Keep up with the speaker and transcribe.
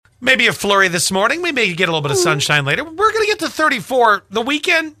Maybe a flurry this morning. We may get a little bit of sunshine later. We're going to get to 34. The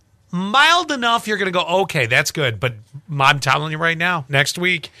weekend, mild enough. You're going to go, okay, that's good. But I'm telling you right now, next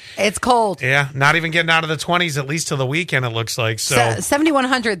week. It's cold. Yeah, not even getting out of the 20s, at least to the weekend, it looks like. So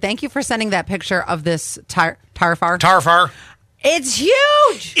 7,100. Thank you for sending that picture of this Tarfar. Tarfar. It's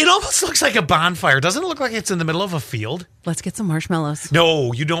huge. It almost looks like a bonfire. Doesn't it look like it's in the middle of a field? Let's get some marshmallows.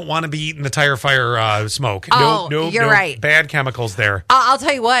 No, you don't want to be eating the tire fire smoke. Oh, no, you're right. Bad chemicals there. I'll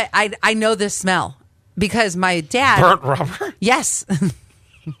tell you what. I know this smell because my dad. Burnt rubber? Yes.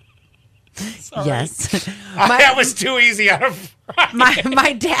 Yes. That was too easy out of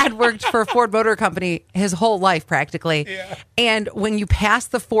my dad worked for Ford Motor Company his whole life practically. Yeah. And when you pass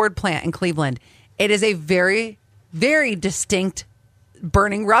the Ford plant in Cleveland, it is a very, very distinct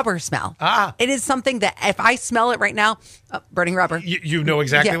burning rubber smell. It is something that if I smell it right now, burning rubber. You know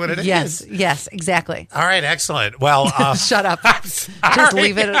exactly what it is. Yes, exactly. All right, excellent. Well, shut up. Just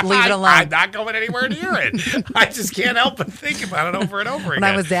leave it alone. I'm not going anywhere near it. I just can't help but think about it over and over again. When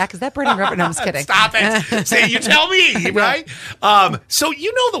I was Zach, is that burning rubber? No, I'm just kidding. Stop it. Say, you tell me, right? So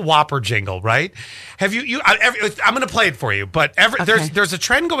you know the Whopper jingle, right? Have you I'm going to play it for you, but there's a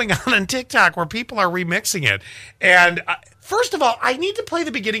trend going on TikTok where people are remixing it. And first of all, I need to play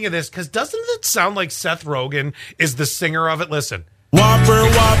the beginning of this because doesn't it sound like Seth Rogen is the singer of it? Listen. Whopper,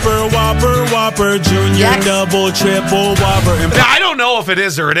 Whopper, Whopper, Whopper, Junior, yes. Double, Triple, Whopper. Now, I don't know if it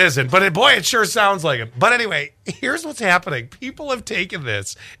is or it isn't, but boy, it sure sounds like it. But anyway, here's what's happening. People have taken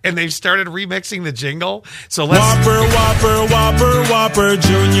this and they've started remixing the jingle. So let's... Whopper, Whopper, Whopper, Whopper,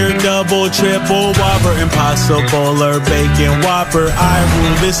 Junior, Double, Triple, Whopper, Impossible or Bacon Whopper. I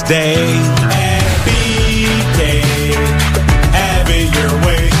rule this day. And BK, have it your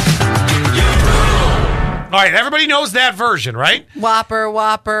way. All right, everybody knows that version, right? Whopper,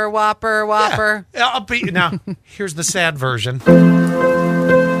 Whopper, Whopper, Whopper. Yeah. Now, here's the sad version. Oh.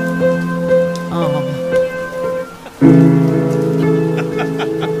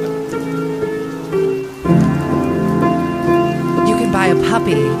 You can buy a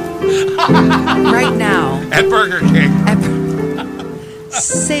puppy right now at Burger King.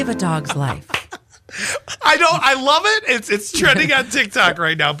 Save a dog's life. I love it. It's trending on TikTok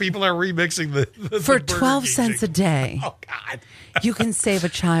right now. People are remixing the for Burger 12 King cents a jingle. day. Oh God. You can save a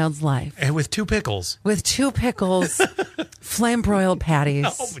child's life. And with 2 pickles. With 2 pickles, flame broiled patties,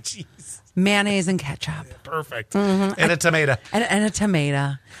 Oh jeez. mayonnaise and ketchup. Perfect. Mm-hmm. And a tomato. And a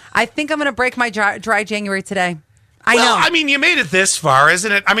tomato. I think I'm going to break my dry January today. I Well, know. I mean, you made it this far,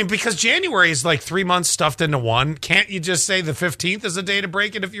 isn't it? I mean, because January is like 3 months stuffed into one. Can't you just say the 15th is a day to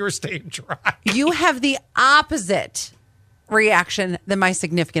break it if you were staying dry? You have the opposite reaction than my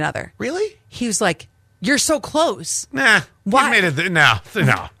significant other. Really? He was like, "You're so close." Nah. Why? You made it.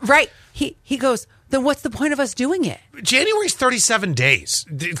 No. Right. He goes, "Then what's the point of us doing it?" January's 37 days.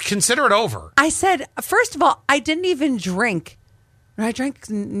 Consider it over. I said, first of all, I didn't even drink. I drank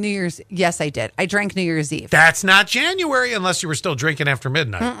New Year's. Yes, I did. I drank New Year's Eve. That's not January unless you were still drinking after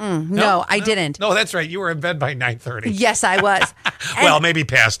midnight. No, I didn't. No, that's right. You were in bed by 9:30. Yes, I was. Well, maybe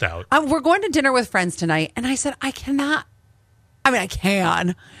passed out. We're going to dinner with friends tonight, and I said, I cannot. I mean, I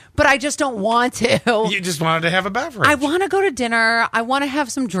can, but I just don't want to. You just wanted to have a beverage. I want to go to dinner. I want to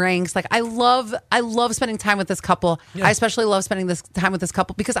have some drinks. Like I love spending time with this couple. Yeah. I especially love spending this time with this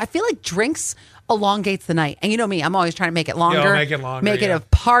couple because I feel like drinks elongates the night. And you know me, I'm always trying to make it longer. Yeah, make it longer, Make it yeah. a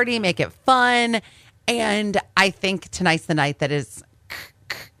party, make it fun. And I think tonight's the night that is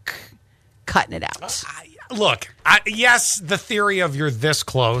cutting it out. Look, yes, the theory of you're this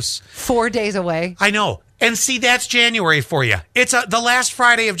close. 4 days away. I know. And see, that's January for you. It's the last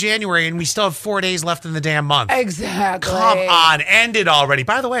Friday of January, and we still have 4 days left in the damn month. Exactly. Come on, end it already.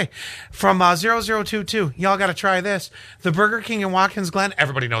 By the way, from 0022, y'all got to try this. The Burger King in Watkins Glen,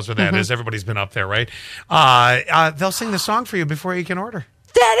 everybody knows where that is. Everybody's been up there, right? They'll sing the song for you before you can order.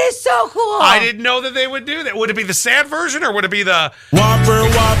 That is so cool. I didn't know that they would do that. Would it be the sad version, or would it be the... Whopper,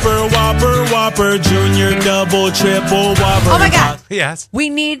 Whopper, Whopper, Whopper, Junior, Double, Triple, Whopper. Oh, my God. Yes. We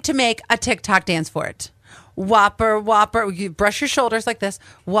need to make a TikTok dance for it. Whopper, Whopper. You brush your shoulders like this.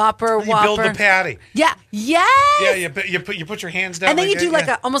 Whopper, You Whopper. build the patty. Yeah. Yes. Yeah, you put your hands down. And then you do like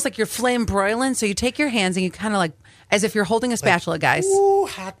that. almost like you're flame broiling. So you take your hands and you kind of like, as if you're holding a spatula, guys. Ooh,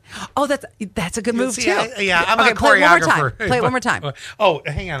 hot. Oh, that's a good move See, too. I'm okay, a play it one more time. choreographer. Play it one more time. Oh,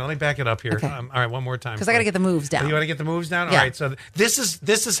 hang on. Let me back it up here. Okay. All right, one more time. Because I got to get the moves down. You want to get the moves down? Yeah. All right. So this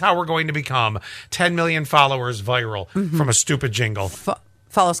is how we're going to become 10 million followers viral from a stupid jingle.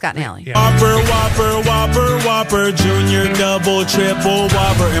 Follow Scott and Allie. Yeah. Whopper, Whopper, Whopper, Whopper, Junior, Double, Triple,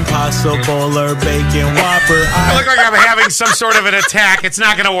 Whopper, Impossible or Bacon Whopper. I look like I'm having some sort of an attack. It's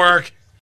not going to work.